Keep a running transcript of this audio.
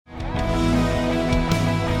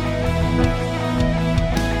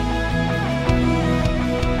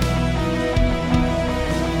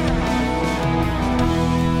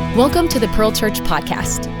Welcome to the Pearl Church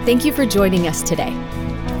podcast. Thank you for joining us today.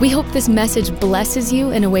 We hope this message blesses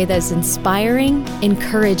you in a way that is inspiring,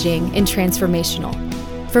 encouraging, and transformational.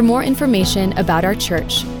 For more information about our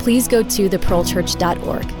church, please go to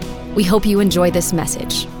thepearlchurch.org. We hope you enjoy this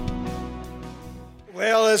message.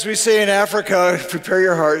 Well, as we say in Africa, prepare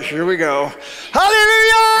your heart. Here we go.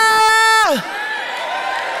 Hallelujah!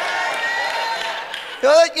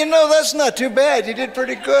 That's not too bad. You did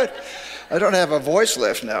pretty good. I don't have a voice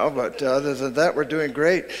left now, but other than that, we're doing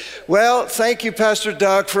great. Well, thank you, Pastor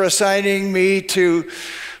Doug, for assigning me to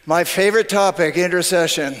my favorite topic,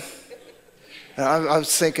 intercession. And I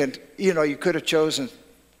was thinking, you could have chosen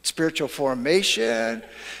spiritual formation.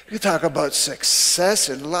 You could talk about success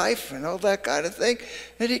in life and all that kind of thing.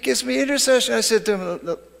 And he gives me intercession. I said to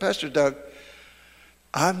him, Pastor Doug,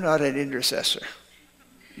 I'm not an intercessor.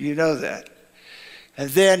 You know that. And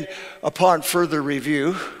then, upon further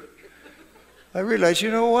review, I realized, you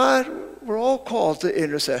know what? We're all called to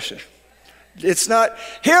intercession. It's not,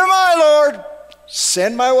 here my Lord,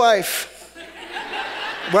 send my wife.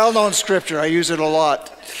 Well-known scripture, I use it a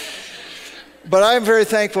lot. But I'm very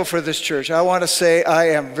thankful for this church. I want to say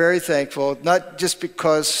I am very thankful, not just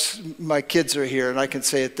because my kids are here, and I can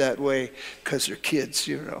say it that way because they're kids,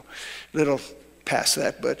 little past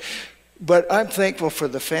that, but I'm thankful for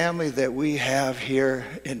the family that we have here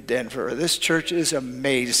in Denver. This church is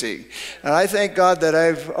amazing. And I thank God that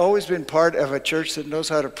I've always been part of a church that knows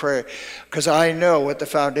how to pray, because I know what the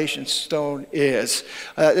foundation stone is.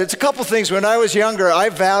 It's a couple things. When I was younger, I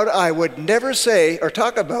vowed I would never say or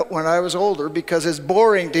talk about when I was older because it's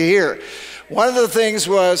boring to hear. One of the things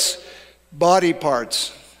was body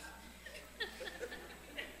parts.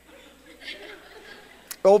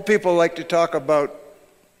 Old people like to talk about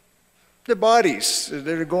the bodies that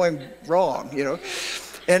are going wrong,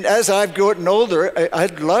 And as I've gotten older,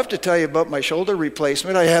 I'd love to tell you about my shoulder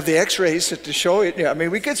replacement. I have the x-rays to show it.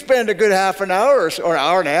 We could spend a good half an hour or an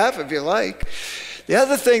hour and a half if you like. The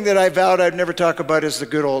other thing that I vowed I'd never talk about is the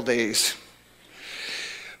good old days.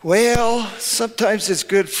 Well, sometimes it's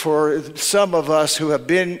good for some of us who have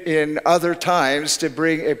been in other times to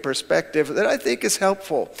bring a perspective that I think is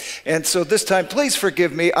helpful. And so this time, please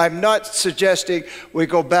forgive me. I'm not suggesting we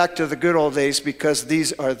go back to the good old days because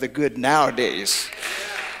these are the good nowadays.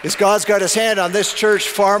 Because God's got his hand on this church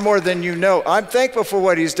far more than you know. I'm thankful for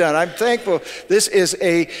what he's done. I'm thankful this is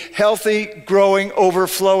a healthy, growing,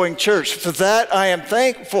 overflowing church. For that, I am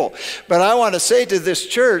thankful. But I want to say to this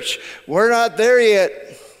church, we're not there yet.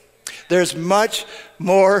 There's much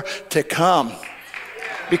more to come,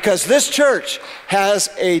 because this church has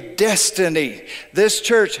a destiny. This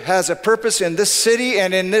church has a purpose in this city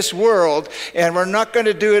and in this world, and we're not going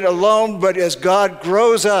to do it alone, but as God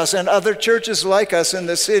grows us and other churches like us in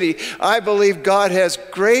the city, I believe God has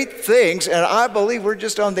great things, and I believe we're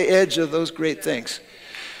just on the edge of those great things.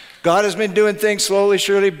 God has been doing things slowly,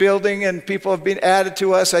 surely building, and people have been added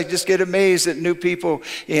to us. I just get amazed at new people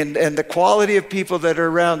and the quality of people that are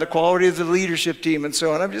around, the quality of the leadership team and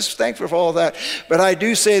so on. I'm just thankful for all that. But I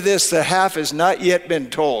do say this, the half has not yet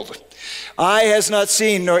been told. Eye has not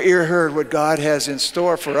seen nor ear heard what God has in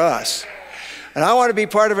store for us. And I want to be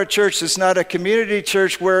part of a church that's not a community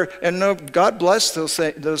church where, and no, God bless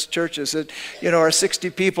those churches that, are 60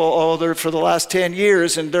 people older for the last 10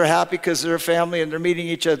 years, and they're happy because they're a family and they're meeting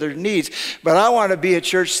each other's needs. But I want to be a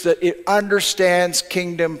church that it understands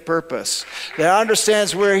kingdom purpose, that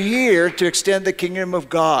understands we're here to extend the kingdom of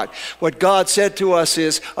God. What God said to us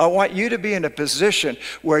is, I want you to be in a position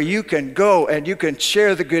where you can go and you can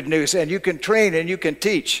share the good news and you can train and you can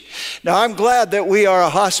teach. Now, I'm glad that we are a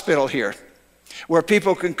hospital here, where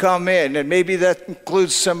people can come in, and maybe that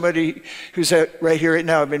includes somebody who's right here right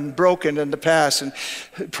now, been broken in the past and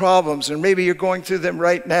problems, and maybe you're going through them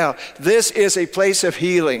right now. This is a place of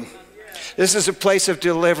healing. This is a place of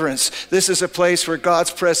deliverance. This is a place where God's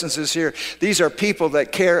presence is here. These are people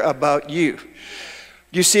that care about you.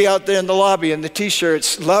 You see out there in the lobby in the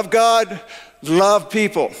t-shirts, love God, love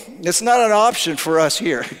people. It's not an option for us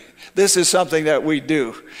here. This is something that we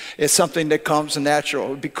do. It's something that comes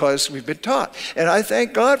natural because we've been taught. And I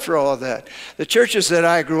thank God for all of that. The churches that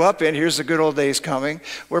I grew up in, here's the good old days coming,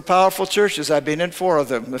 were powerful churches. I've been in 4 of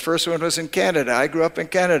them. The first one was in Canada. I grew up in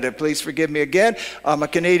Canada. Please forgive me again. I'm a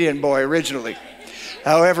Canadian boy originally.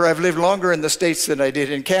 However, I've lived longer in the States than I did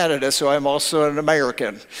in Canada, so I'm also an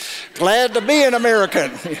American. Glad to be an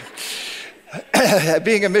American.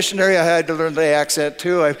 Being a missionary, I had to learn the accent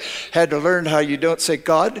too. I had to learn how you don't say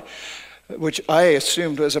God, which I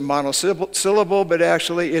assumed was a monosyllable, but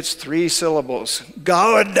actually it's 3 syllables.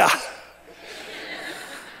 God.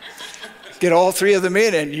 Get all 3 of them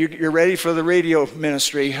in and you're ready for the radio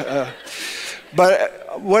ministry. But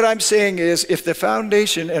what I'm saying is, if the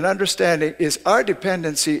foundation and understanding is our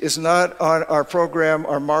dependency is not on our program,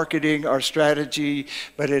 our marketing, our strategy,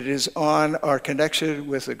 but it is on our connection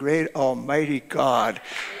with the great Almighty God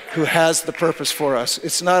who has the purpose for us.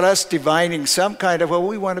 It's not us divining some kind of, well,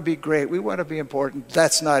 we want to be great, we want to be important.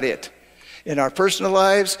 That's not it. In our personal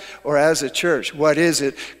lives or as a church, what is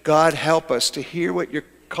it? God, help us to hear what you're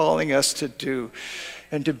calling us to do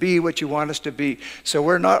and to be what you want us to be. So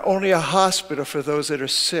we're not only a hospital for those that are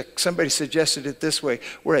sick. Somebody suggested it this way.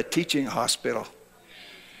 We're a teaching hospital.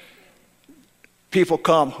 People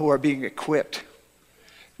come who are being equipped.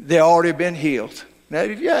 They've already been healed. Now,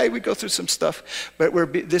 yeah, we go through some stuff, but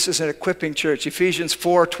this is an equipping church. Ephesians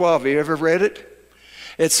 4:12, have you ever read it?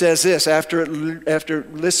 It says this, after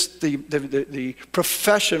it lists the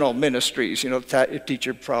professional ministries,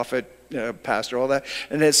 teacher, prophet, pastor, all that,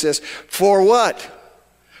 and it says, for what?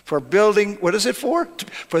 For building, what is it for?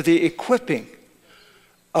 For the equipping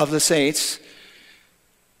of the saints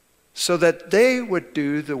so that they would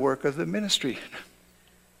do the work of the ministry.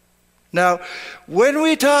 Now, when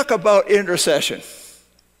we talk about intercession,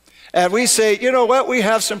 and we say, you know what, we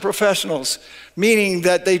have some professionals, meaning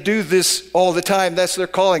that they do this all the time, that's their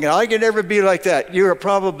calling. And I can never be like that. You're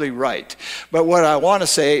probably right. But what I want to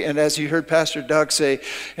say, and as you heard Pastor Doug say,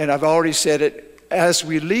 and I've already said it, as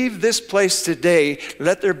we leave this place today,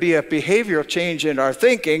 let there be a behavioral change in our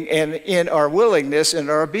thinking and in our willingness and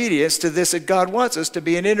our obedience to this, that God wants us to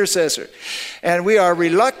be an intercessor. And we are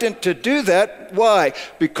reluctant to do that. Why?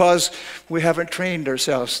 Because we haven't trained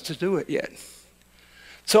ourselves to do it yet.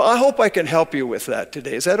 So I hope I can help you with that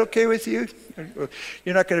today. Is that okay with you?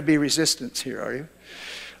 You're not going to be resistant here, are you?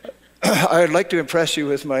 I would like to impress you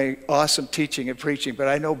with my awesome teaching and preaching, but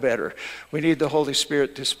I know better. We need the Holy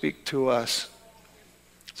Spirit to speak to us.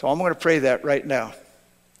 So I'm going to pray that right now.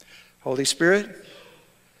 Holy Spirit,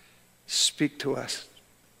 speak to us.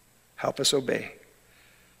 Help us obey.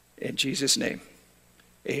 In Jesus' name,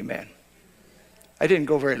 amen. I didn't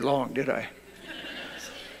go very long, did I?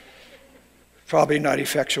 Probably not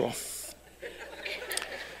effectual.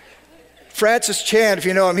 Francis Chan, if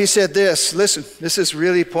you know him, he said this. Listen, this is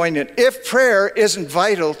really poignant. If prayer isn't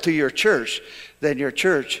vital to your church, then your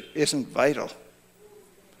church isn't vital.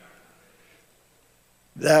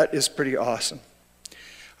 That is pretty awesome.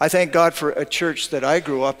 I thank God for a church that I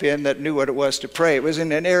grew up in that knew what it was to pray. It was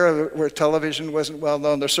in an era where television wasn't well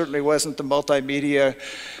known. There certainly wasn't the multimedia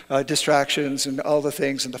distractions and all the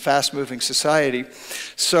things in the fast-moving society.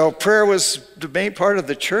 So prayer was the main part of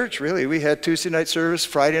the church, really. We had Tuesday night service,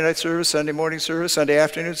 Friday night service, Sunday morning service, Sunday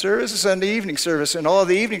afternoon service, and Sunday evening service. And all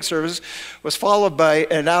the evening service was followed by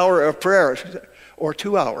an hour of prayer, or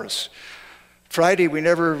 2 hours. Friday, we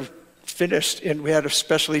never finished, and we had a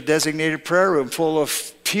specially designated prayer room full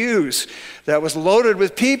of pews that was loaded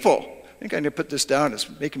with people. I think I need to put this down. It's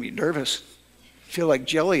making me nervous. I feel like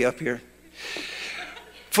jelly up here.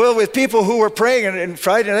 Filled with people who were praying, and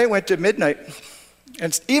Friday night went to midnight.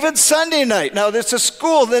 And even Sunday night. Now, there's a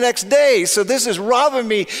school the next day, so this is robbing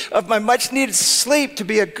me of my much-needed sleep to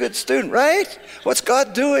be a good student, right? What's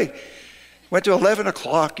God doing? Went to 11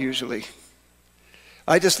 o'clock usually.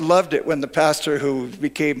 I just loved it when the pastor who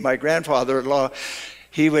became my grandfather-in-law,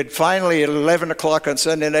 he would finally at 11 o'clock on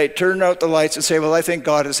Sunday night turn out the lights and say, well, I think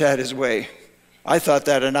God has had his way. I thought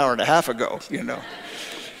that an hour and a half ago,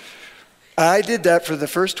 I did that for the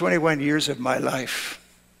first 21 years of my life,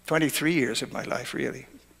 23 years of my life, really.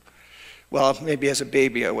 Well, maybe as a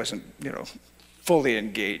baby I wasn't, fully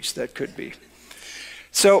engaged. That could be.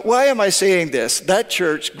 So why am I saying this? That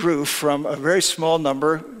church grew from a very small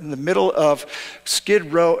number in the middle of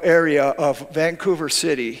Skid Row area of Vancouver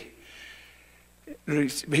City,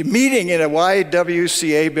 meeting in a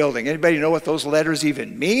YWCA building. Anybody know what those letters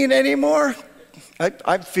even mean anymore?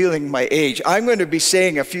 I'm feeling my age. I'm going to be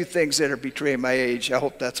saying a few things that are betraying my age. I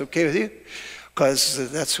hope that's okay with you,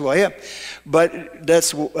 because that's who I am. But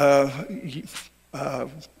that's the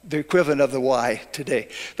equivalent of the Y today.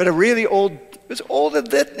 But a really old, it was old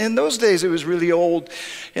in those days. It was really old,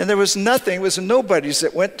 and there was nothing. It was nobodies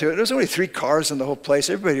that went to it. There was only 3 cars in the whole place.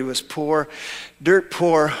 Everybody was poor, dirt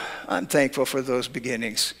poor. I'm thankful for those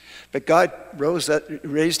beginnings. But God raised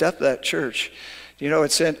up that church.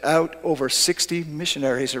 It sent out over 60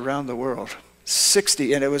 missionaries around the world.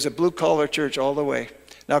 60, and it was a blue-collar church all the way.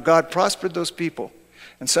 Now God prospered those people,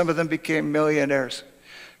 and some of them became millionaires.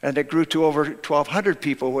 And it grew to over 1,200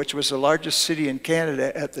 people, which was the largest city in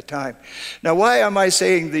Canada at the time. Now, why am I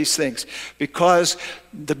saying these things? Because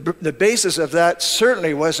the basis of that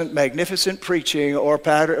certainly wasn't magnificent preaching or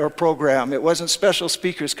program. It wasn't special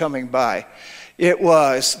speakers coming by. It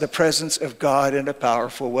was the presence of God in a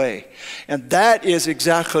powerful way. And that is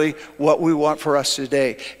exactly what we want for us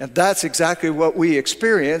today. And that's exactly what we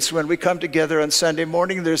experience when we come together on Sunday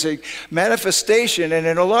morning. There's a manifestation and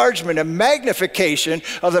an enlargement, a magnification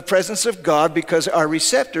of the presence of God because our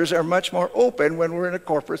receptors are much more open when we're in a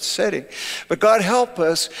corporate setting. But God help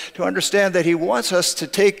us to understand that He wants us to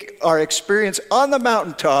take our experience on the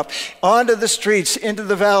mountaintop, onto the streets, into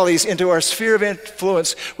the valleys, into our sphere of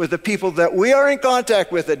influence with the people that we are in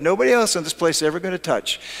contact with that nobody else in this place is ever going to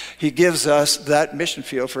touch. He gives us that mission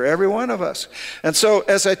field for every one of us. And so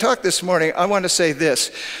as I talk this morning, I want to say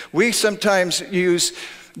this. We sometimes use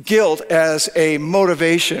guilt as a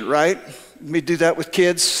motivation, right? We do that with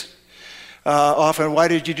kids. Often, why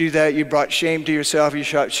did you do that? You brought shame to yourself. You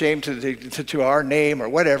brought shame to our name or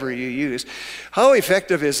whatever you use. How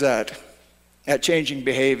effective is that at changing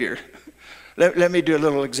behavior? Let me do a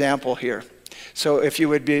little example here. So if you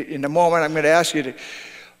would be, in a moment, I'm going to ask you to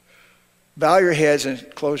bow your heads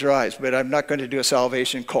and close your eyes, but I'm not going to do a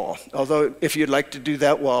salvation call. Although if you'd like to do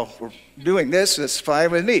that while we're doing this, that's fine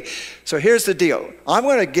with me. So here's the deal. I'm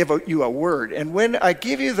going to give you a word, and when I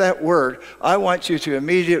give you that word, I want you to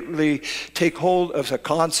immediately take hold of a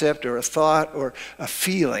concept or a thought or a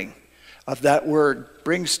feeling of that word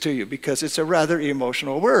brings to you, because it's a rather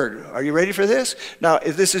emotional word. Are you ready for this? Now,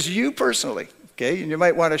 if this is you personally, okay, and you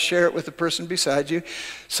might want to share it with the person beside you.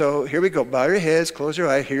 So here we go. Bow your heads, close your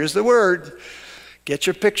eyes. Here's the word. Get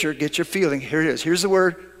your picture, get your feeling. Here it is. Here's the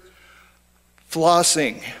word.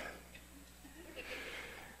 Flossing.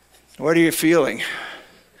 What are you feeling?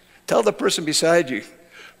 Tell the person beside you.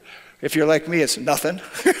 If you're like me, it's nothing.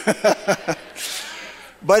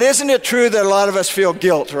 But isn't it true that a lot of us feel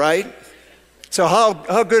guilt, right? So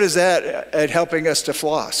how good is that at helping us to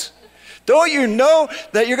floss? Don't you know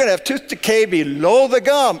that you're going to have tooth decay below the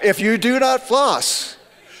gum if you do not floss?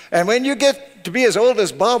 And when you get to be as old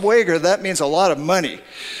as Bob Wagar, that means a lot of money.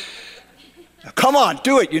 Now, come on,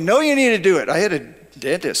 do it. You know you need to do it. I had a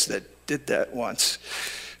dentist that did that once.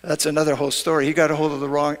 That's another whole story. He got a hold of the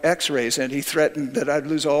wrong x-rays, and he threatened that I'd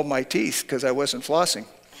lose all my teeth because I wasn't flossing.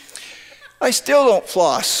 I still don't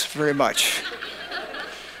floss very much.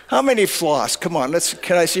 How many floss? Come on,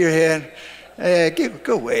 can I see your hand?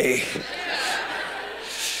 Go away.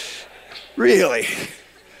 Really?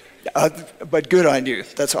 But good on you.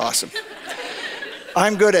 That's awesome.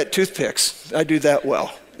 I'm good at toothpicks. I do that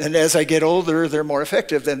well. And as I get older, they're more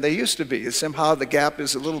effective than they used to be. Somehow the gap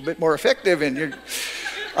is a little bit more effective, and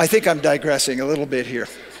I think I'm digressing a little bit here.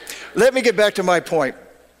 Let me get back to my point.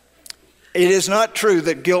 It is not true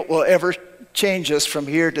that guilt will ever change us from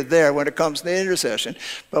here to there when it comes to intercession.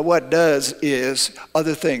 But what does is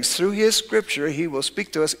other things. Through His Scripture, He will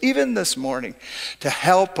speak to us even this morning to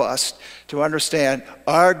help us to understand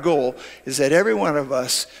our goal is that every one of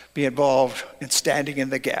us be involved in standing in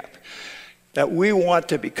the gap. That we want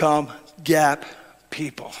to become gap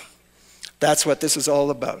people. That's what this is all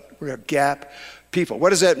about. We're a gap people. What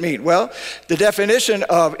does that mean? Well, the definition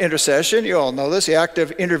of intercession, you all know this, the act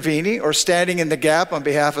of intervening or standing in the gap on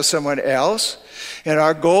behalf of someone else. And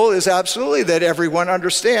our goal is absolutely that everyone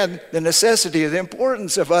understand the necessity, the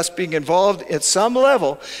importance of us being involved at some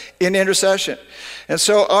level in intercession. And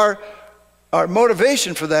so our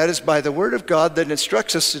motivation for that is by the Word of God that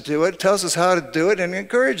instructs us to do it, tells us how to do it, and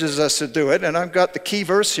encourages us to do it. And I've got the key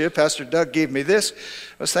verse here. Pastor Doug gave me this.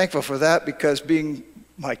 I was thankful for that because being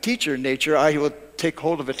my teacher in nature, I will take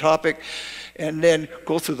hold of a topic and then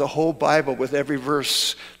go through the whole Bible with every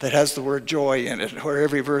verse that has the word joy in it, or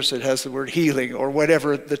every verse that has the word healing, or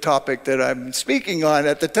whatever the topic that I'm speaking on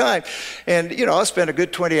at the time. And, I'll spend a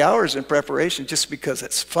good 20 hours in preparation just because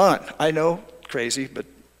it's fun. I know, crazy, but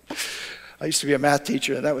I used to be a math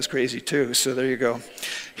teacher, and that was crazy too, so there you go.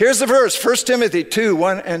 Here's the verse, 1 Timothy 2,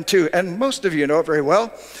 1 and 2. And most of you know it very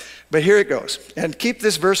well, but here it goes. And keep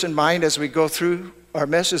this verse in mind as we go through our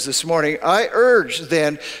message this morning. I urge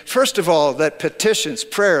then, first of all, that petitions,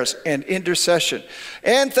 prayers, and intercession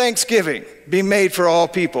and thanksgiving be made for all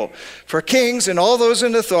people, for kings and all those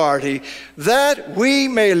in authority, that we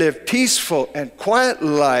may live peaceful and quiet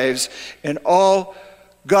lives in all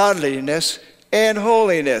godliness and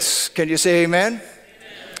holiness. Can you say amen? Amen?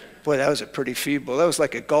 Boy, that was a pretty feeble. That was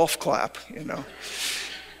like a golf clap,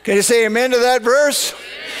 Can you say amen to that verse?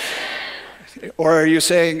 Or are you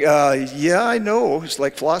saying, yeah, I know. It's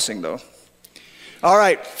like flossing, though. All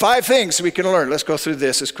right, 5 things we can learn. Let's go through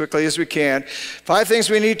this as quickly as we can. 5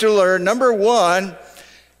 things we need to learn. Number 1,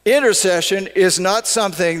 intercession is not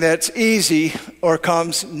something that's easy or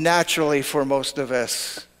comes naturally for most of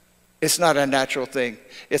us. It's not a natural thing.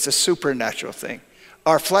 It's a supernatural thing.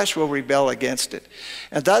 Our flesh will rebel against it.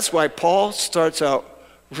 And that's why Paul starts out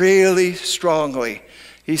really strongly.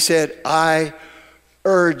 He said, I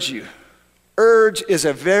urge you. Urge is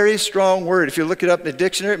a very strong word. If you look it up in the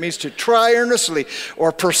dictionary, it means to try earnestly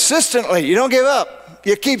or persistently. You don't give up.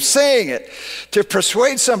 You keep saying it. To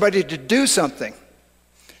persuade somebody to do something.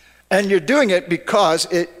 And you're doing it because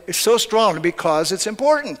it's so strong, because it's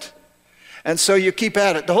important. And so you keep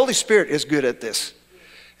at it. The Holy Spirit is good at this.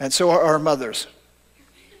 And so are our mothers.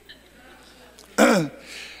 I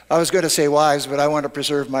was going to say wives, but I want to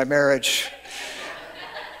preserve my marriage.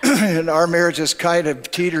 And our marriage is kind of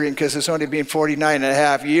teetering because it's only been 49 and a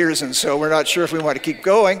half years, and so we're not sure if we want to keep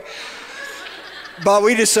going. But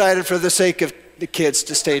we decided for the sake of the kids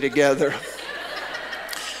to stay together.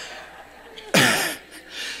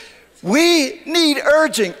 We need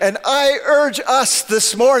urging, and I urge us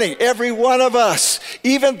this morning, every one of us,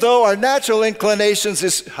 even though our natural inclinations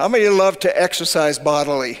is, how many love to exercise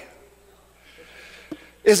bodily?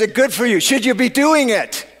 Is it good for you? Should you be doing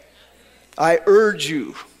it? I urge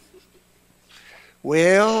you.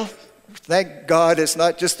 Well, thank God it's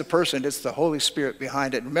not just the person, it's the Holy Spirit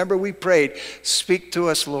behind it. Remember, we prayed, speak to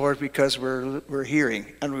us, Lord, because we're hearing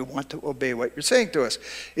and we want to obey what you're saying to us.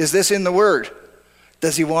 Is this in the Word?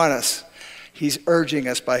 Does he want us? He's urging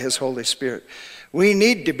us by his Holy Spirit. We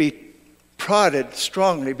need to be prodded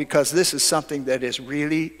strongly because this is something that is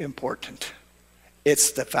really important.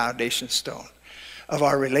 It's the foundation stone of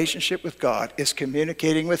our relationship with God, is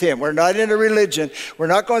communicating with him. We're not in a religion. We're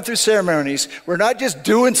not going through ceremonies. We're not just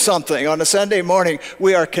doing something on a Sunday morning.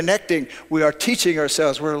 We are connecting. We are teaching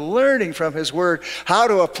ourselves. We're learning from his word how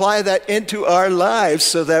to apply that into our lives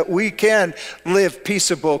so that we can live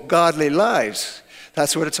peaceable, godly lives.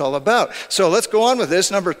 That's what it's all about. So let's go on with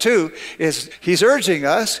this. Number 2 is he's urging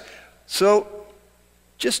us, so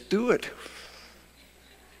just do it.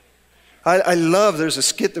 I love, there's a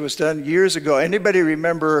skit that was done years ago. Anybody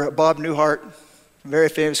remember Bob Newhart? Very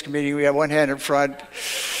famous comedian. We have one hand in front.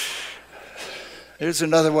 There's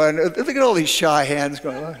another one. Look at all these shy hands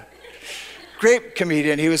going on. Great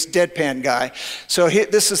comedian. He was a deadpan guy. So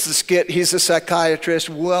this is the skit. He's a psychiatrist,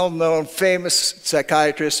 well-known, famous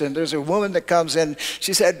psychiatrist. And there's a woman that comes in.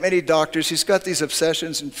 She's had many doctors. She's got these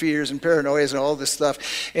obsessions and fears and paranoias and all this stuff.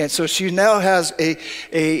 And so she now has a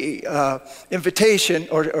invitation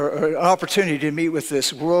or an opportunity to meet with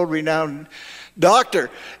this world-renowned doctor.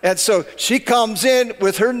 And so she comes in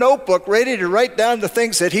with her notebook ready to write down the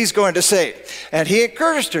things that he's going to say. And he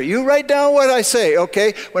encouraged her, you write down what I say,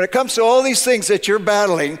 okay? When it comes to all these things that you're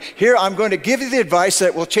battling, here I'm going to give you the advice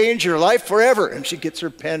that will change your life forever. And she gets her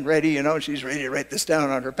pen ready, and she's ready to write this down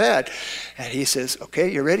on her pad. And he says, okay,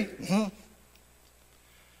 you ready? Mm-hmm.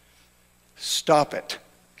 Stop it.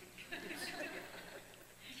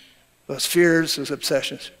 Those fears, those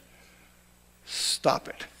obsessions, stop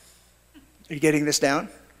it. Are you getting this down?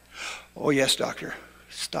 Oh, yes, doctor.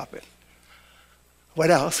 Stop it.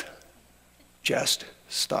 What else? Just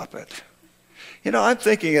stop it. I'm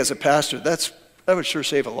thinking as a pastor, that would sure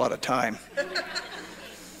save a lot of time.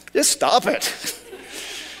 Just stop it.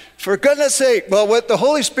 For goodness sake, well, what the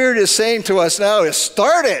Holy Spirit is saying to us now is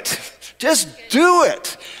start it. Just do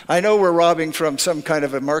it. I know we're robbing from some kind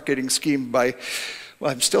of a marketing scheme well,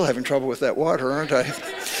 I'm still having trouble with that water, aren't I?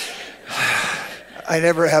 I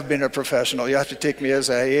never have been a professional. You have to take me as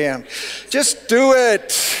I am. Just do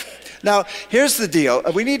it. Now, here's the deal.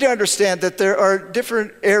 We need to understand that there are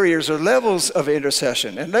different areas or levels of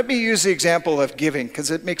intercession. And let me use the example of giving because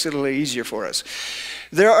it makes it a little easier for us.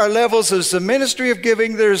 There are levels. There's the ministry of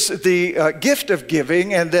giving, there's the gift of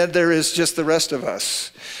giving, and then there is just the rest of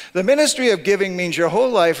us. The ministry of giving means your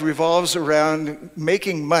whole life revolves around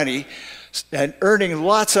making money and earning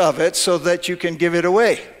lots of it so that you can give it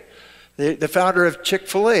away. The founder of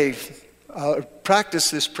Chick-fil-A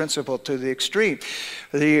practiced this principle to the extreme.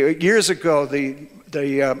 Years ago,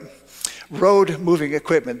 the road moving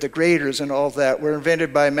equipment, the graders and all that, were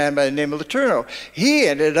invented by a man by the name of Letourneau. He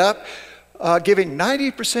ended up giving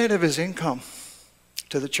 90% of his income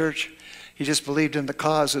to the church. He just believed in the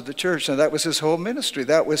cause of the church, and that was his whole ministry.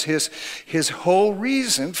 That was his whole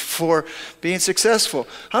reason for being successful.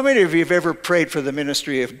 How many of you have ever prayed for the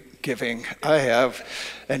ministry of giving? I have,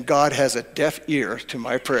 and God has a deaf ear to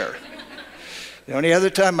my prayer. The only other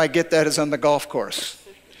time I get that is on the golf course.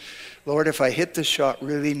 Lord, if I hit this shot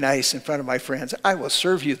really nice in front of my friends, I will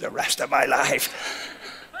serve you the rest of my life.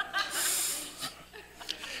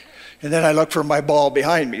 And then I look for my ball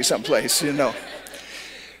behind me someplace, The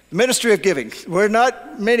ministry of giving. We're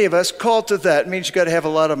not, many of us, called to that. It means you've got to have a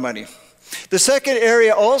lot of money. The second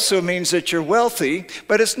area also means that you're wealthy,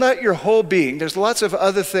 but it's not your whole being. There's lots of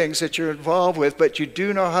other things that you're involved with, but you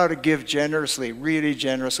do know how to give generously, really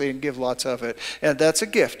generously, and give lots of it. And that's a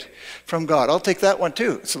gift from God. I'll take that one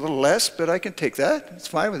too. It's a little less, but I can take that. It's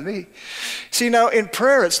fine with me. See, now in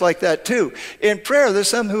prayer, it's like that too. In prayer, there's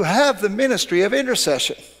some who have the ministry of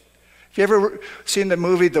intercession. Have you ever seen the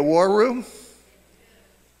movie The War Room?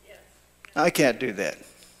 I can't do that.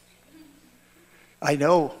 I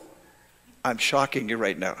know I'm shocking you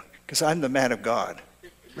right now because I'm the man of God,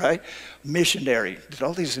 right? Missionary, did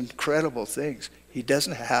all these incredible things. He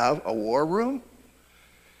doesn't have a war room?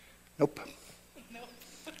 Nope.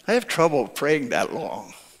 I have trouble praying that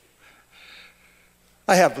long.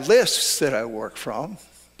 I have lists that I work from,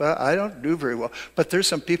 but I don't do very well. But there's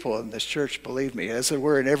some people in this church, believe me, as there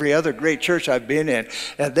were in every other great church I've been in,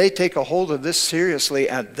 and they take a hold of this seriously,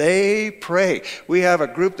 and they pray. We have a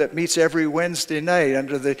group that meets every Wednesday night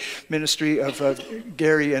under the ministry of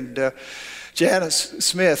Gary and Janice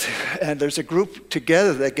Smith, and there's a group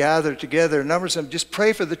together that gather together. Numbers of them just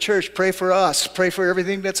pray for the church, pray for us, pray for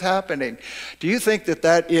everything that's happening. Do you think that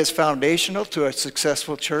that is foundational to a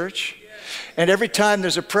successful church? And every time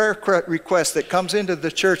there's a prayer request that comes into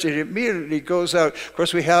the church, it immediately goes out. Of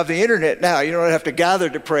course, we have the internet now. You don't have to gather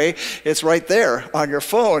to pray. It's right there on your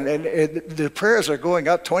phone. And the prayers are going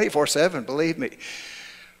up 24/7, believe me.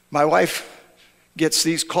 My wife gets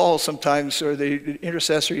these calls sometimes, or the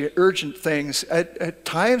intercessory urgent things at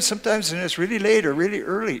times, sometimes, and it's really late or really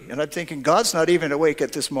early. And I'm thinking, God's not even awake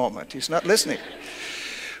at this moment. He's not listening.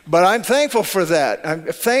 But I'm thankful for that. I'm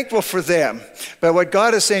thankful for them. But what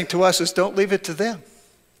God is saying to us is don't leave it to them.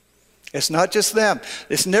 It's not just them.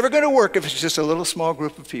 It's never going to work if it's just a little small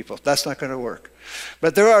group of people. That's not going to work.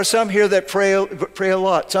 But there are some here that pray a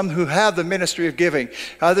lot, some who have the ministry of giving.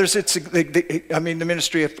 Others, it's the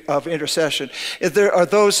ministry of intercession. There are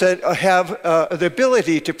those that have the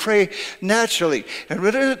ability to pray naturally. And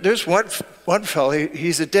there's one fellow,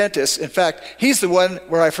 he's a dentist. In fact, he's the one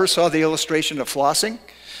where I first saw the illustration of flossing.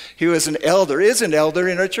 He was is an elder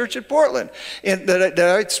in our church in Portland, and that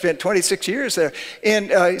I spent 26 years there.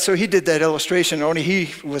 And so he did that illustration, only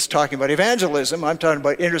he was talking about evangelism. I'm talking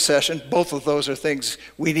about intercession. Both of those are things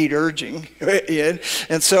we need urging in.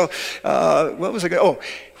 And so, what was I going? Oh,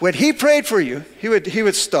 when he prayed for you, he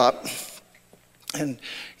would stop. And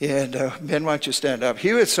Ben, why don't you stand up?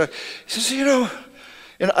 He says,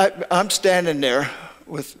 and I'm standing there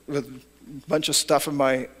with a bunch of stuff in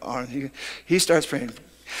my arm. He starts praying.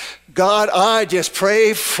 God, I just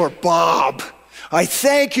pray for Bob. I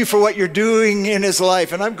thank you for what you're doing in his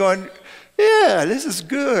life. And I'm going, yeah, this is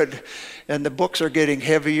good. And the books are getting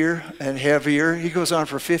heavier and heavier. He goes on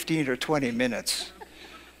for 15 or 20 minutes.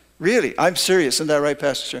 Really, I'm serious. Isn't that right,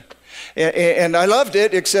 Pastor? And I loved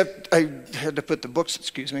it, except I had to put the books,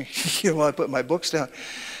 excuse me, I put my books down.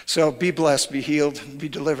 So be blessed, be healed, be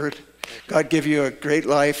delivered. God give you a great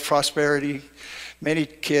life, prosperity, many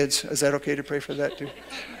kids. Is that okay to pray for that too?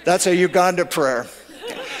 That's a Uganda prayer.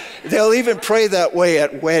 They'll even pray that way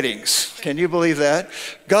at weddings. Can you believe that?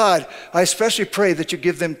 God, I especially pray that you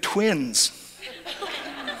give them twins.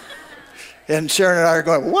 And Sharon and I are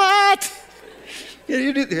going, what? Yeah,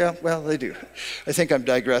 you do. Yeah, well, they do. I think I'm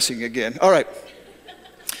digressing again. All right.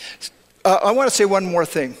 I want to say one more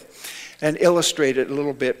thing and illustrate it a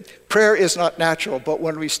little bit. Prayer is not natural, but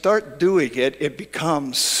when we start doing it, it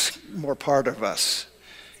becomes more part of us.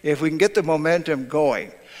 If we can get the momentum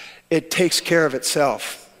going, it takes care of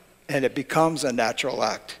itself, and it becomes a natural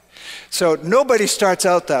act. So nobody starts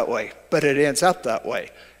out that way, but it ends up that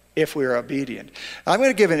way if we're obedient. I'm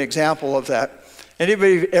going to give an example of that.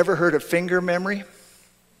 Anybody ever heard of finger memory?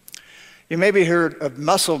 You maybe heard of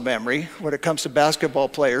muscle memory when it comes to basketball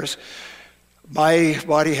players. My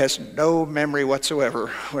body has no memory whatsoever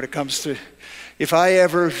when it comes to, if I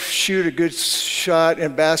ever shoot a good shot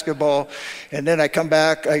in basketball and then I come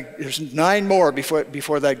back, there's 9 more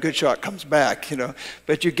before that good shot comes back,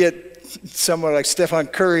 But you get someone like Stephen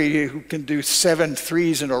Curry who can do 7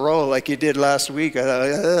 threes in a row like he did last week.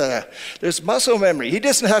 There's muscle memory. He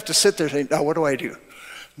doesn't have to sit there saying, now what do I do?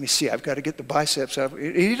 Let me see, I've got to get the biceps up.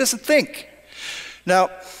 He doesn't think. Now,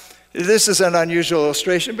 this is an unusual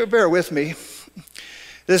illustration, but bear with me.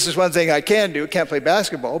 This is one thing I can do. Can't play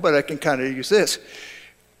basketball, but I can kind of use this.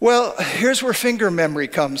 Well, here's where finger memory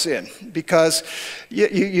comes in, because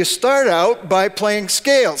you start out by playing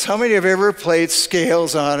scales. How many have ever played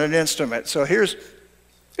scales on an instrument? So here's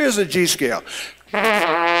a G scale.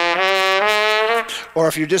 Or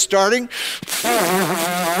if you're just starting.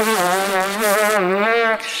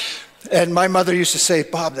 And my mother used to say,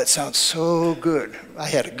 Bob, that sounds so good. I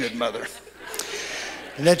had a good mother.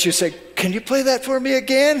 And then she'd say, can you play that for me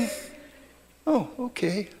again? Oh,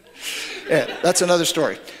 okay. Yeah, that's another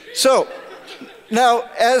story. So now,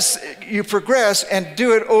 as you progress and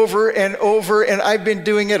do it over and over, and I've been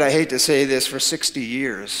doing it, I hate to say this, for 60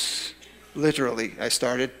 years. Literally, I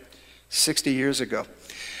started 60 years ago.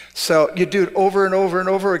 So you do it over and over and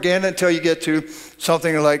over again until you get to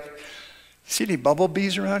something like, see any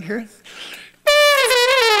bumblebees around here?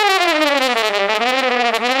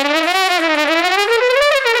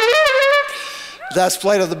 That's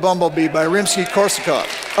Flight of the Bumblebee by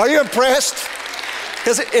Rimsky-Korsakov. Are you impressed?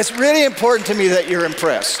 Because it's really important to me that you're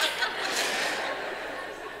impressed.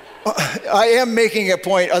 I am making a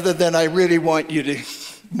point other than I really want you to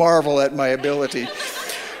marvel at my ability.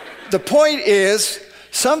 The point is,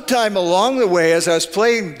 sometime along the way, as I was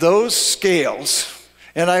playing those scales,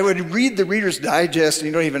 and I would read the Reader's Digest, and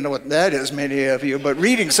you don't even know what that is, many of you, but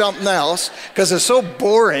reading something else, because it's so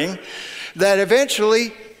boring, that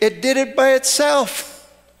eventually it did it by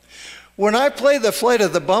itself. When I play the Flight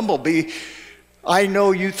of the Bumblebee, I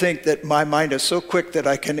know you think that my mind is so quick that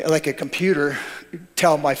I can, like a computer,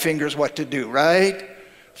 tell my fingers what to do, right?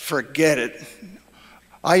 Forget it.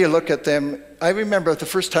 I look at them, I remember the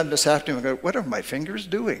first time this happened, I go, what are my fingers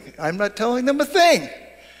doing? I'm not telling them a thing.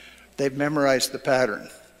 They've memorized the pattern.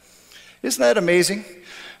 Isn't that amazing?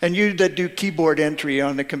 And you that do keyboard entry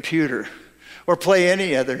on the computer, or play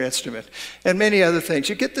any other instrument, and many other things,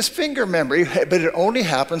 you get this finger memory, but it only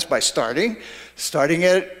happens by starting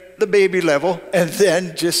at the baby level, and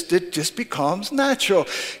then it just becomes natural.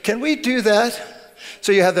 Can we do that?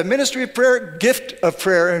 So you have the ministry of prayer, gift of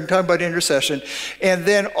prayer, and talking about intercession, and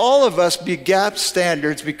then all of us be gap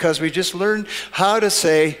standards because we just learned how to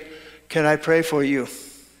say, can I pray for you?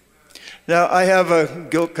 Now, I have a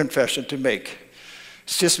guilt confession to make.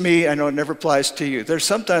 It's just me. I know it never applies to you. There's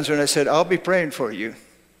sometimes when I said, I'll be praying for you,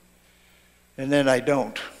 and then I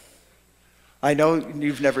don't. I know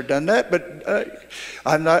you've never done that, but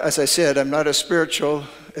I'm not, as I said, I'm not as spiritual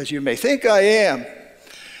as you may think I am.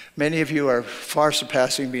 Many of you are far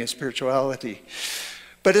surpassing me in spirituality.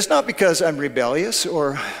 But it's not because I'm rebellious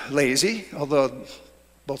or lazy, although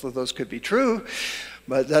both of those could be true,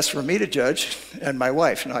 but that's for me to judge, and my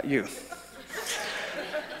wife, not you.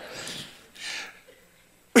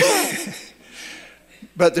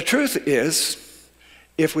 But the truth is,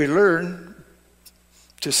 if we learn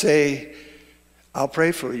to say, I'll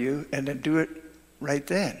pray for you, and then do it right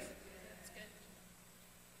then.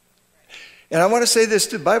 And I want to say this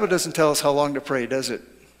too, the Bible doesn't tell us how long to pray, does it?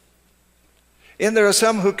 And there are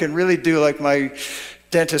some who can really do, like my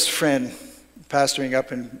dentist friend pastoring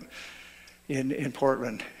up in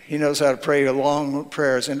Portland. He knows how to pray long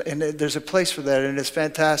prayers, and there's a place for that, and it's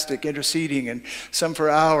fantastic, interceding, and some for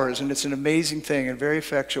hours, and it's an amazing thing and very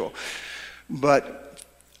effectual. But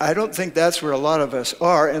I don't think that's where a lot of us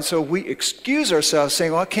are, and so we excuse ourselves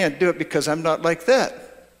saying, well, I can't do it because I'm not like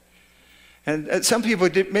that. And some people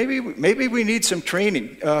did, maybe we need some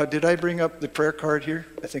training. Did I bring up the prayer card here?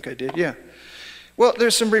 I think I did, yeah. Well,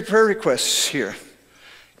 there's some prayer requests here.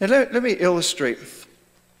 And let me illustrate.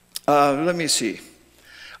 Let me see.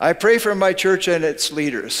 I pray for my church and its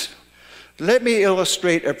leaders. Let me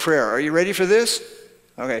illustrate a prayer. Are you ready for this?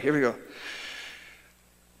 Okay, here we go.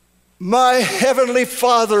 My heavenly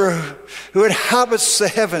Father, who inhabits the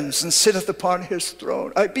heavens and sitteth upon his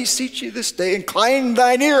throne, I beseech you this day, incline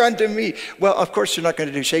thine ear unto me. Well, of course, you're not going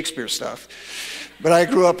to do Shakespeare stuff. But I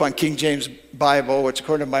grew up on King James Bible, which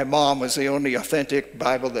according to my mom was the only authentic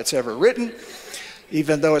Bible that's ever written,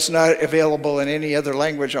 even though it's not available in any other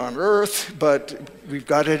language on earth, but we've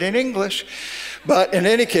got it in English. But in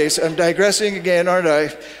any case, I'm digressing again, aren't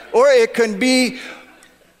I? Or it can be,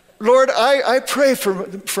 Lord, I pray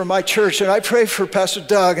for my church, and I pray for Pastor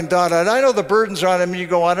Doug and Donna, and I know the burdens are on him, and you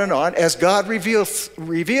go on as God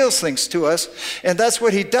reveals things to us, and that's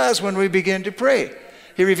what he does when we begin to pray.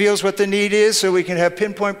 He reveals what the need is so we can have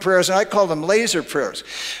pinpoint prayers, and I call them laser prayers.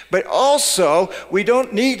 But also, we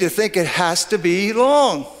don't need to think it has to be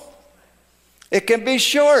long. It can be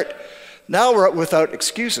short. Now we're without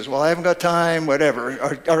excuses. Well, I haven't got time,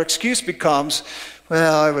 whatever. Our excuse becomes,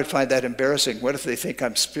 well, I would find that embarrassing. What if they think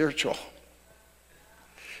I'm spiritual?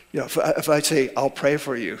 You know, if I say, I'll pray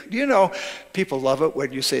for you. Do you know, people love it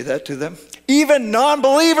when you say that to them? Even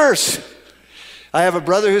non-believers. I have a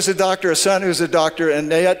brother who's a doctor, a son who's a doctor,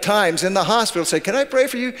 and they at times in the hospital say, can I pray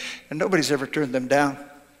for you? And nobody's ever turned them down.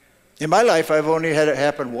 In my life, I've only had it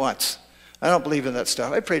happen once. I don't believe in that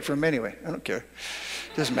stuff. I prayed for him anyway. I don't care.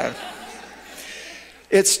 Doesn't matter.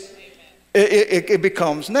 It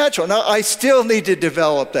becomes natural. Now, I still need to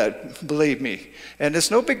develop that, believe me. And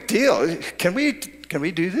it's no big deal. Can we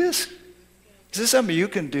do this? Is this something you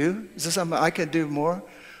can do? Is this something I can do more?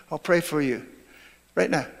 I'll pray for you right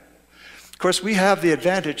now. course, we have the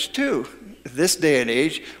advantage too. This day and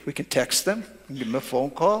age, we can text them, we can give them a phone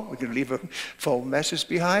call, we can leave a phone message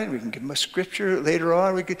behind, we can give them a scripture later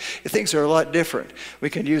on. Things are a lot different. We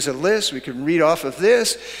can use a list, we can read off of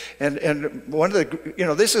this, and one of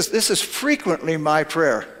the, this is frequently my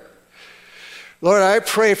prayer. Lord, I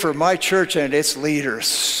pray for my church and its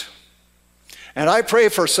leaders. And I pray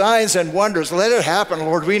for signs and wonders. Let it happen,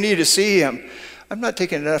 Lord. We need to see him. I'm not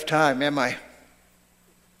taking enough time, am I?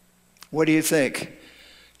 What do you think?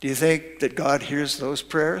 Do you think that God hears those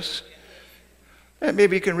prayers? And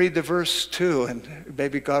maybe you can read the verse too, and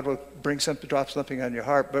maybe God will drop something on your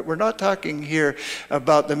heart. But we're not talking here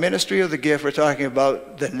about the ministry of the gift. We're talking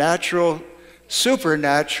about the natural,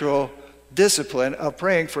 supernatural discipline of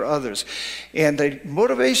praying for others. And the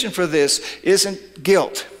motivation for this isn't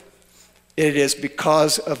guilt. It is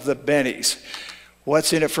because of the bennies.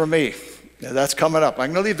 What's in it for me? Now, that's coming up.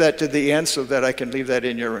 I'm going to leave that to the end so that I can leave that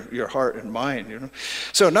in your heart and mind.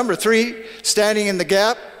 So number 3, standing in the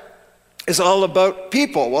gap is all about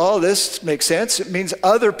people. Well, this makes sense. It means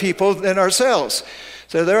other people than ourselves.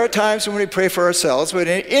 So there are times when we pray for ourselves, but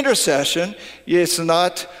in intercession, it's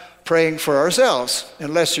not praying for ourselves,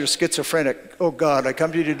 unless you're schizophrenic. Oh God, I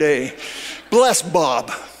come to you today. Bless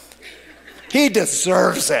Bob. He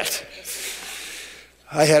deserves it.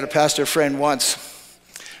 I had a pastor friend once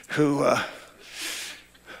who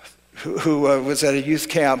was at a youth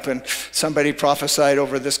camp, and somebody prophesied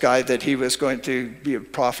over this guy that he was going to be a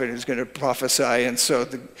prophet, he was going to prophesy, and so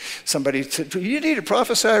somebody said, you need to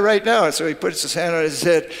prophesy right now. And so he puts his hand on his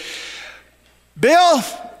head. Bill,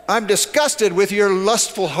 I'm disgusted with your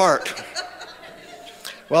lustful heart.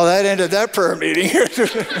 Well, that ended that prayer meeting.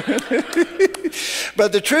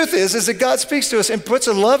 But the truth is that God speaks to us and puts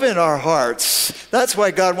a love in our hearts. That's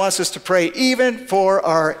why God wants us to pray even for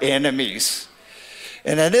our enemies.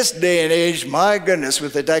 And in this day and age, my goodness,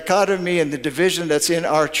 with the dichotomy and the division that's in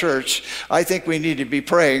our church, I think we need to be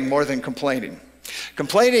praying more than complaining.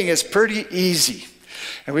 Complaining is pretty easy.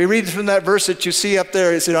 And we read from that verse that you see up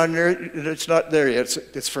there. Is it on there? It's not there yet.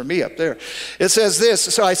 It's for me up there. It says this,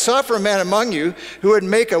 so I sought for a man among you who would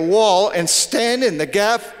make a wall and stand in the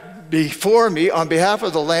gap before me on behalf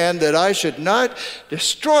of the land, that I should not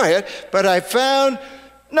destroy it, but I found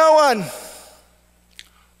no one.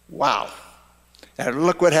 Wow. And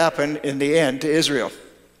look what happened in the end to Israel.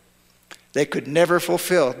 They could never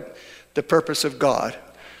fulfill the purpose of God.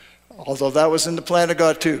 Although that was in the plan of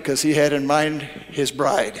God too, because he had in mind his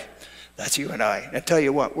bride. That's you and I. And tell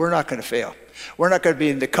you what, we're not going to fail. We're not going to be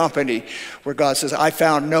in the company where God says, I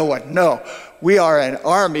found no one. No, we are an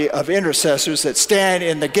army of intercessors that stand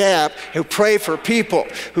in the gap, who pray for people,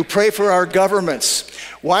 who pray for our governments.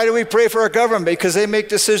 Why do we pray for our government? Because they make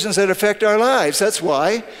decisions that affect our lives. That's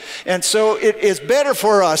why. And so it is better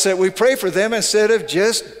for us that we pray for them instead of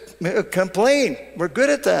just complain. We're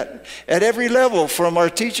good at that at every level, from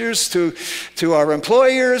our teachers to our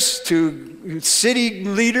employers to city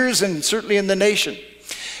leaders, and certainly in the nation.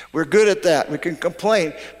 We're good at that. We can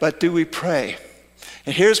complain, but do we pray?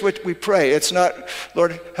 And here's what we pray. It's not,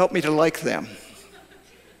 Lord, help me to like them,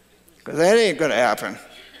 because that ain't going to happen.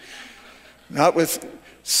 Not with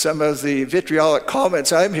some of the vitriolic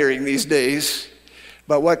comments I'm hearing these days.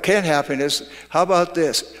 But what can happen is, how about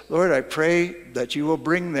this? Lord, I pray that you will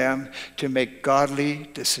bring them to make godly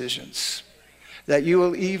decisions. That you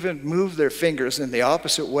will even move their fingers in the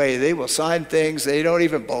opposite way. They will sign things they don't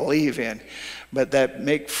even believe in, but that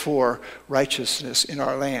make for righteousness in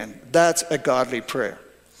our land. That's a godly prayer.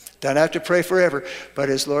 Don't have to pray forever, but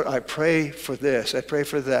as Lord, I pray for this, I pray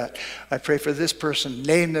for that, I pray for this person,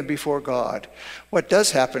 name them before God. What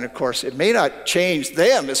does happen, of course, it may not change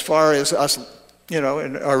them as far as us, in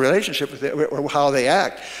our relationship with them or how they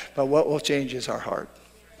act, but what will change is our heart.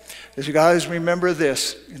 As you guys remember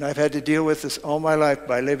this, and I've had to deal with this all my life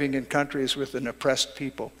by living in countries with an oppressed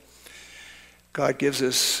people. God gives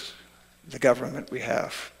us the government we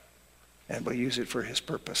have, and we'll use it for his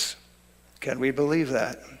purpose. Can we believe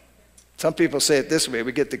that? Some people say it this way,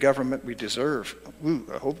 we get the government we deserve. Ooh,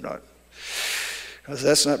 I hope not, because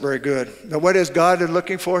that's not very good. Now, what is God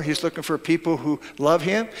looking for? He's looking for people who love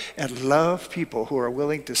him and love people who are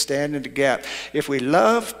willing to stand in the gap. If we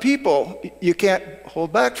love people, you can't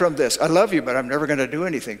hold back from this. I love you, but I'm never going to do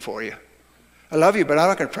anything for you. I love you, but I'm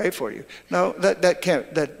not going to pray for you. No,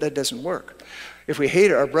 that doesn't work. If we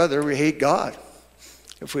hate our brother, we hate God.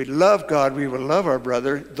 If we love God, we will love our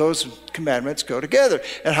brother. Those commandments go together.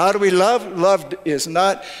 And how do we love? Love is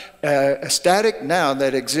not a static noun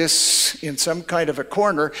that exists in some kind of a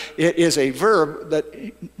corner. It is a verb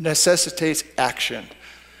that necessitates action.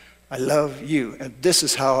 I love you, and this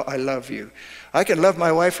is how I love you. I can love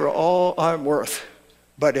my wife for all I'm worth.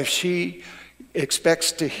 But if she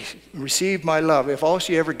expects to receive my love, if all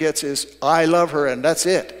she ever gets is, I love her and that's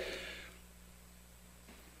it,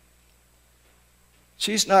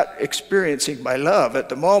 she's not experiencing my love at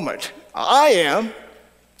the moment. I am,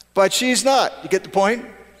 but she's not. You get the point?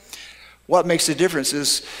 What makes the difference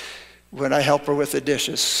is when I help her with the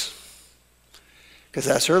dishes, because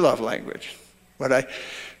that's her love language. When I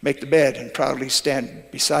make the bed and proudly stand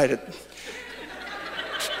beside it.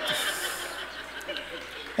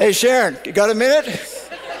 Hey, Sharon, you got a minute?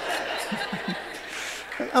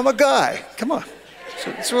 I'm a guy. Come on.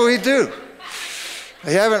 That's what we do. I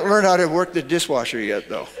haven't learned how to work the dishwasher yet,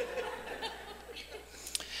 though.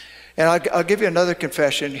 And I'll give you another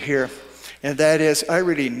confession here, and that is I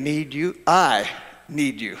really need you. I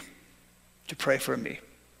need you to pray for me.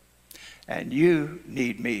 And you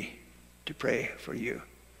need me to pray for you.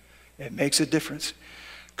 It makes a difference.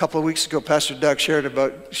 A couple of weeks ago, Pastor Doug shared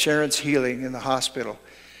about Sharon's healing in the hospital.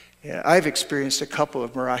 Yeah, I've experienced a couple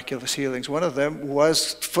of miraculous healings. One of them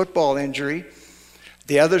was football injury.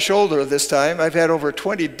 The other shoulder this time, I've had over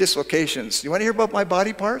 20 dislocations. You want to hear about my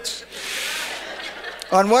body parts?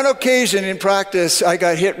 On one occasion in practice, I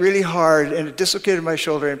got hit really hard and it dislocated my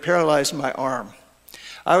shoulder and paralyzed my arm.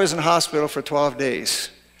 I was in hospital for 12 days.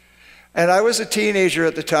 And I was a teenager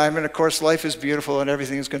at the time, and of course life is beautiful and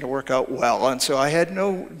everything is going to work out well. And so I had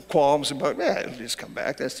no qualms about, it'll just come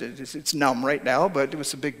back. It's numb right now, but it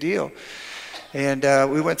was a big deal. And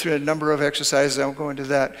we went through a number of exercises. I won't go into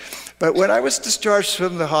that. But when I was discharged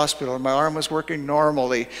from the hospital and my arm was working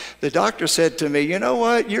normally, the doctor said to me, you know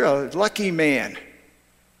what, you're a lucky man.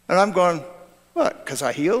 And I'm going, what, because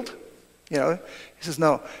I healed? You know, he says,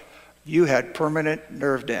 no, you had permanent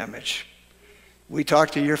nerve damage. We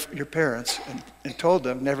talked to your parents and told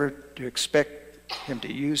them never to expect him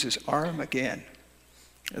to use his arm again.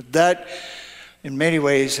 That, in many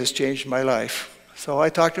ways, has changed my life. So I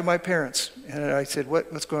talked to my parents, and I said,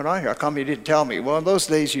 what's going on here? How come you didn't tell me? Well, in those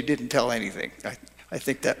days, you didn't tell anything. I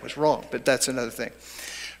think that was wrong, but that's another thing.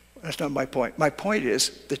 That's not my point. My point is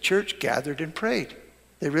the church gathered and prayed.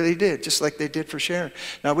 They really did, just like they did for Sharon.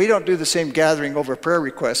 Now, we don't do the same gathering over prayer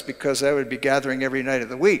requests because that would be gathering every night of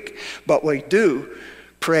the week. But we do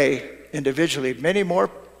pray individually. Many more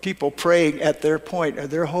people praying at their point,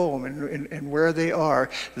 at their home, and where they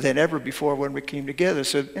are than ever before when we came together.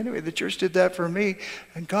 So anyway, the church did that for me,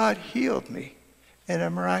 and God healed me in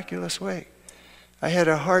a miraculous way. I had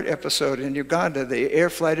a heart episode in Uganda. They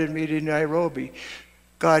air flighted me to Nairobi.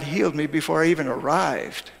 God healed me before I even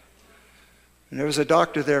arrived. And there was a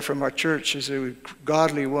doctor there from our church. She's a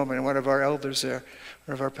godly woman, one of our elders there,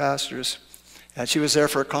 one of our pastors. And she was there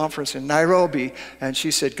for a conference in Nairobi, and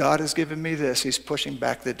she said, God has given me this. He's pushing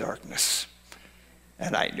back the darkness.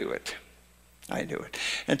 And I knew it. I knew it.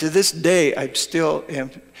 And to this day, I still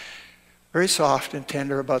am very soft and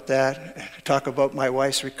tender about that. I talk about my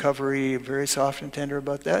wife's recovery, very soft and tender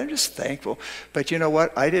about that. I'm just thankful. But you know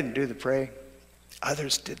what? I didn't do the praying.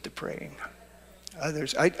 Others did the praying.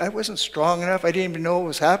 Others, I wasn't strong enough. I didn't even know what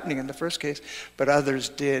was happening in the first case, but others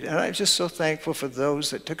did. And I'm just so thankful for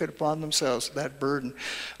those that took it upon themselves, that burden.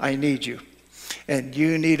 I need you. And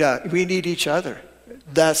you need us. We need each other.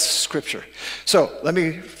 That's Scripture. So let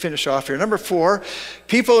me finish off here. Number 4,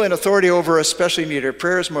 people in authority over us especially need our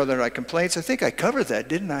prayers more than our complaints. I think I covered that,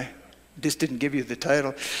 didn't I? Just didn't give you the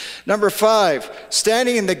title. Number 5,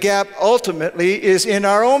 standing in the gap ultimately is in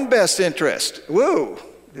our own best interest. Woo!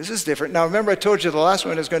 This is different. Now, remember I told you the last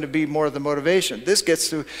one is going to be more of the motivation. This gets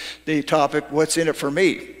to the topic, what's in it for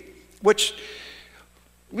me? Which,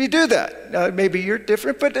 we do that. Now, maybe you're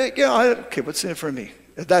different, but, okay, what's in it for me?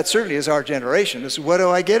 That certainly is our generation. Is what do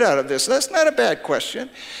I get out of this? That's not a bad question.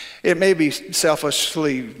 It may be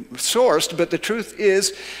selfishly sourced, but the truth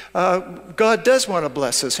is God does want to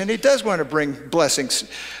bless us, and he does want to bring blessings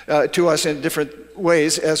to us in different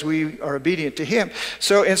ways as we are obedient to him.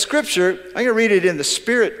 So in Scripture, I'm going to read it in the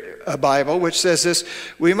Spirit Bible, which says this: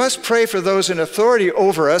 we must pray for those in authority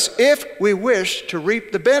over us if we wish to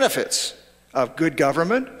reap the benefits of good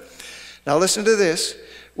government. Now listen to this,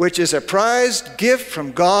 which is a prized gift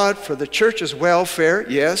from God for the church's welfare,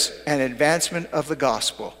 yes, and advancement of the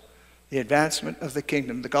gospel. The advancement of the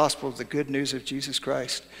kingdom, the gospel of the good news of Jesus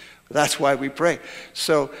Christ. That's why we pray.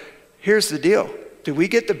 So here's the deal. Do we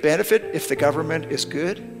get the benefit if the government is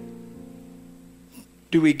good?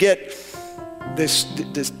 Do we get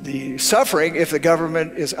the suffering if the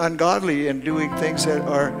government is ungodly and doing things that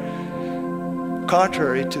are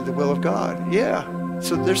contrary to the will of God? Yeah.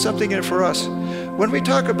 So there's something in it for us. When we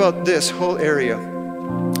talk about this whole area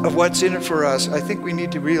of what's in it for us, I think we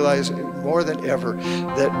need to realize more than ever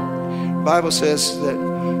that the Bible says that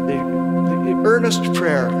the earnest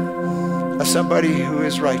prayer as somebody who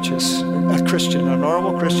is righteous, a Christian, a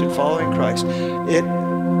normal Christian following Christ, it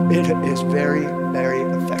is very, very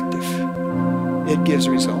effective. It gives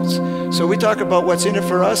results. So we talk about what's in it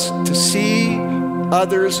for us. To see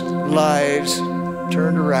others' lives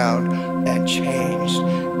turned around and changed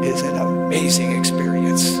is an amazing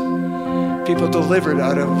experience. People delivered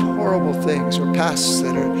out of horrible things or pasts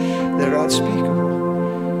that are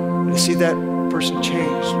unspeakable. To see that person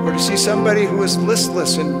changed, or to see somebody who was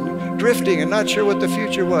listless and drifting and not sure what the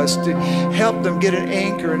future was, to help them get an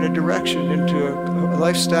anchor and a direction into a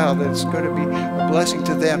lifestyle that's going to be a blessing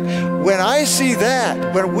to them. When I see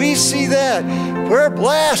that, when we see that, we're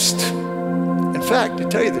blessed. In fact, to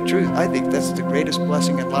tell you the truth, I think that's the greatest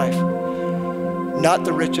blessing in life. Not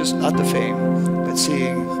the riches, not the fame, but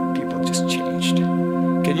seeing people just changed.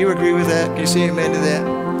 Can you agree with that? Can you say amen to that?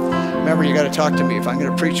 Remember, you got to talk to me. If I'm going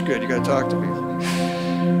to preach good, you got to talk to me.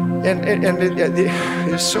 And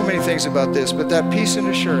there's so many things about this, but that peace and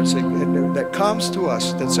assurance that comes to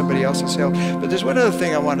us that somebody else has helped. But there's one other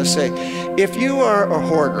thing I want to say. If you are a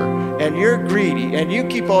hoarder and you're greedy and you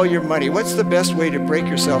keep all your money, what's the best way to break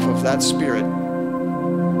yourself of that spirit?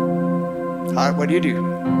 What do?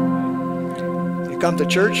 You come to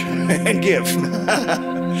church and give. You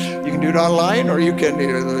can do it online, or you can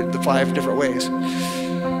do the 5 different ways.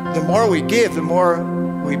 The more we give, the more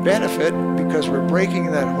we benefit, because we're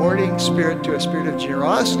breaking that hoarding spirit to a spirit of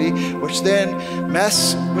generosity, which then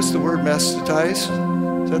what's the word, mastitize?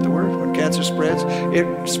 Is that the word? When cancer spreads? It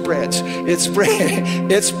spreads.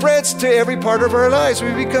 It spreads to every part of our lives.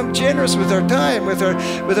 We become generous with our time, with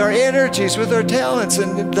our energies, with our talents,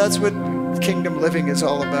 and that's what kingdom living is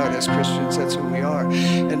all about as Christians. That's who we are.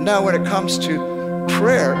 And now when it comes to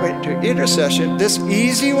prayer, to intercession, this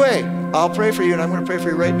easy way, I'll pray for you, and I'm going to pray for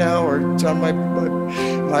you right now, or it's on my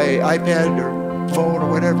iPad or phone or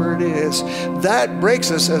whatever it is. That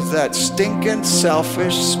breaks us of that stinking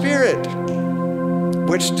selfish spirit,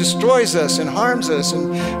 which destroys us and harms us.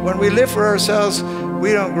 And when we live for ourselves,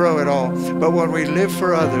 we don't grow at all. But when we live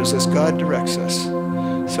for others as God directs us.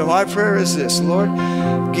 So my prayer is this: Lord,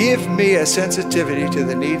 give me a sensitivity to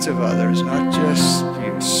the needs of others, not just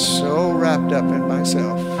be so wrapped up in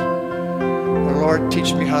myself. Lord,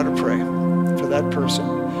 teach me how to pray for that person,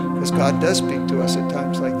 because God does speak to us at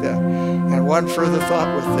times like that. And one further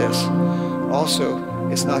thought with this, also,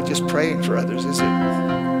 it's not just praying for others, is it?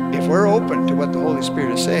 If we're open to what the Holy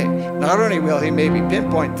Spirit is saying, not only will He maybe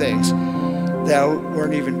pinpoint things that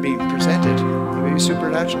weren't even being presented, maybe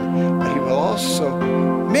supernaturally, but He will also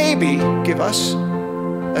maybe give us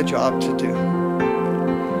a job to do.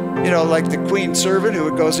 You know, like the queen's servant who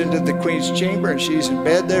goes into the queen's chamber and she's in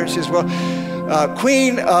bed there and she says, well,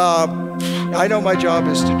 Queen, I know my job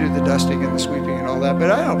is to do the dusting and the sweeping and all that, but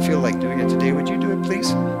I don't feel like doing it today. Would you do it,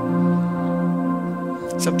 please?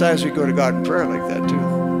 Sometimes we go to God in prayer like that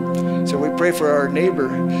too. So we pray for our neighbor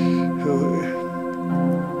who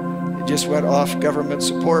just went off government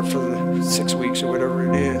support for the 6 weeks or whatever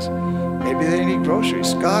it is. Maybe they need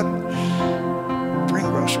groceries. God, bring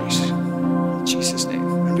groceries in Jesus' name.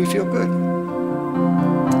 And we feel good.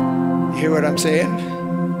 You hear what I'm saying?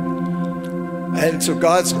 And so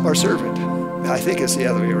God's our servant. I think it's the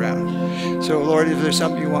other way around. So Lord, if there's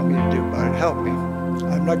something you want me to do about it, help me.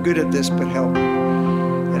 I'm not good at this, but help me.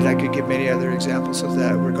 And I could give many other examples of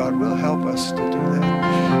that where God will help us to do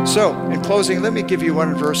that. So in closing, let me give you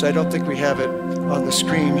one verse. I don't think we have it on the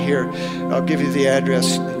screen here. I'll give you the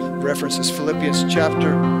address. The reference is Philippians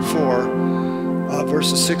chapter 4,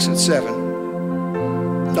 verses 6 and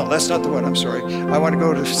 7. No, that's not the one. I'm sorry. I want to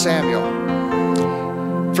go to Samuel.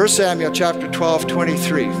 1 Samuel chapter 12,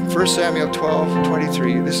 23. 1 Samuel 12,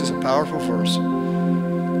 23. This is a powerful verse.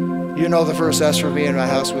 You know the verse, as for me and my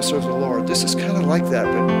house will serve the Lord. This is kind of like that,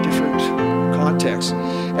 but different context.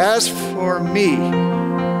 As for me,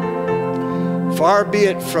 far be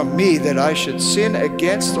it from me that I should sin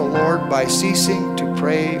against the Lord by ceasing to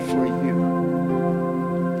pray for you.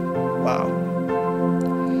 Wow.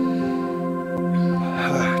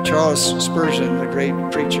 Charles Spurgeon, the great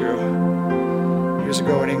preacher years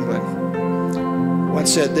ago in England,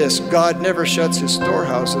 once said this: God never shuts his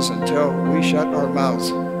storehouses until we shut our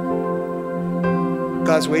mouths.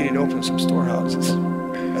 God's waiting to open some storehouses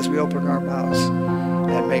as we open our mouths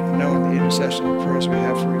and make known the intercession and prayers we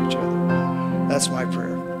have for each other. That's my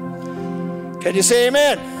prayer. Can you say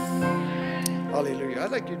amen? Hallelujah.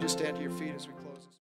 I'd like you to just stand to your feet as we